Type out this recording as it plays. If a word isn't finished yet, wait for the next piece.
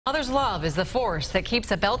Mother's love is the force that keeps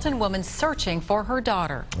a Belton woman searching for her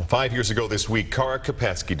daughter. 5 years ago this week, Cara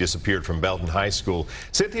Kopetsky disappeared from Belton High School.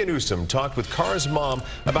 Cynthia Newsom talked with Cara's mom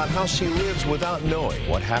about how she lives without knowing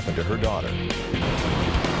what happened to her daughter.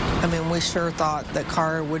 I mean, we sure thought that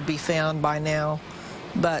Cara would be found by now,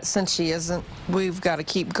 but since she isn't, we've got to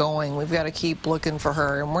keep going. We've got to keep looking for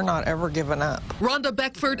her, and we're not ever giving up. Rhonda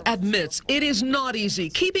Bickford admits it is not easy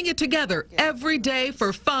keeping it together every day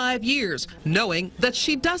for 5 years, knowing that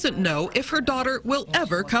she doesn't know if her daughter will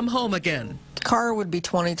ever come home again. Cara would be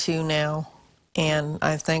 22 now, and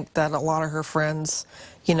I think that a lot of her friends,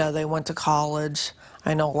 you know, they went to college.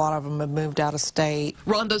 I know a lot of them have moved out of state.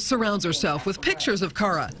 Rhonda surrounds herself with pictures of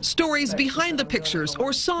Cara. Stories behind the pictures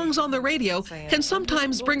or songs on the radio can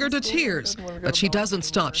sometimes bring her to tears. But she doesn't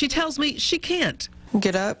stop. She tells me she can't.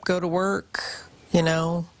 Get up, go to work, you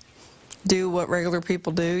know, do what regular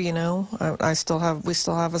people do, you know. We still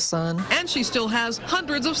have a son. And she still has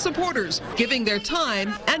hundreds of supporters giving their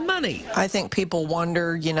time and money. I think people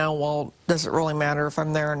wonder, you know, well, does it really matter if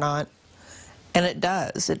I'm there or not? And it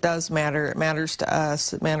does. It does matter. It matters to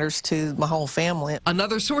us. It matters to my whole family.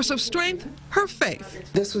 Another source of strength, her faith.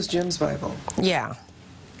 This was Jim's Bible. Yeah.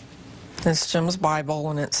 It's Jim's Bible,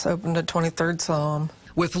 and it's open to 23rd Psalm.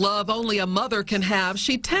 With love only a mother can have,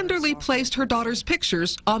 she tenderly placed her daughter's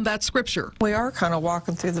pictures on that scripture. We are kind of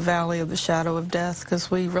walking through the valley of the shadow of death because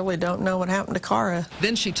we really don't know what happened to Cara.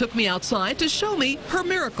 Then she took me outside to show me her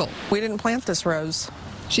miracle. We didn't plant this rose.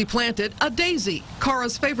 She planted a daisy,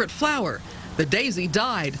 Cara's favorite flower. The daisy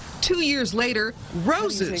died. 2 years later,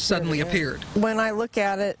 roses suddenly appeared. When I look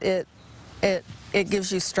at it, it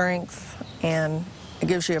gives you strength, and it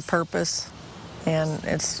gives you a purpose, and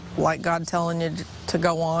it's like God telling you to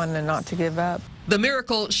go on and not to give up. The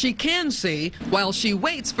miracle she can see, while she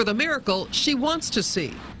waits for the miracle she wants to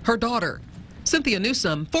see, her daughter. Cynthia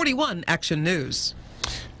Newsom, 41 Action News.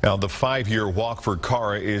 Now, the 5-year walk for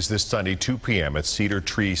Cara is this Sunday, 2 p.m. at Cedar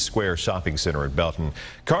Tree Square Shopping Center in Belton.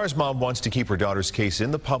 Cara's mom wants to keep her daughter's case in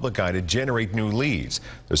the public eye to generate new leads.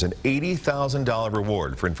 There's an $80,000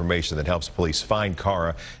 reward for information that helps police find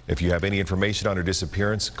Cara. If you have any information on her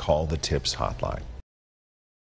disappearance, call the TIPS hotline.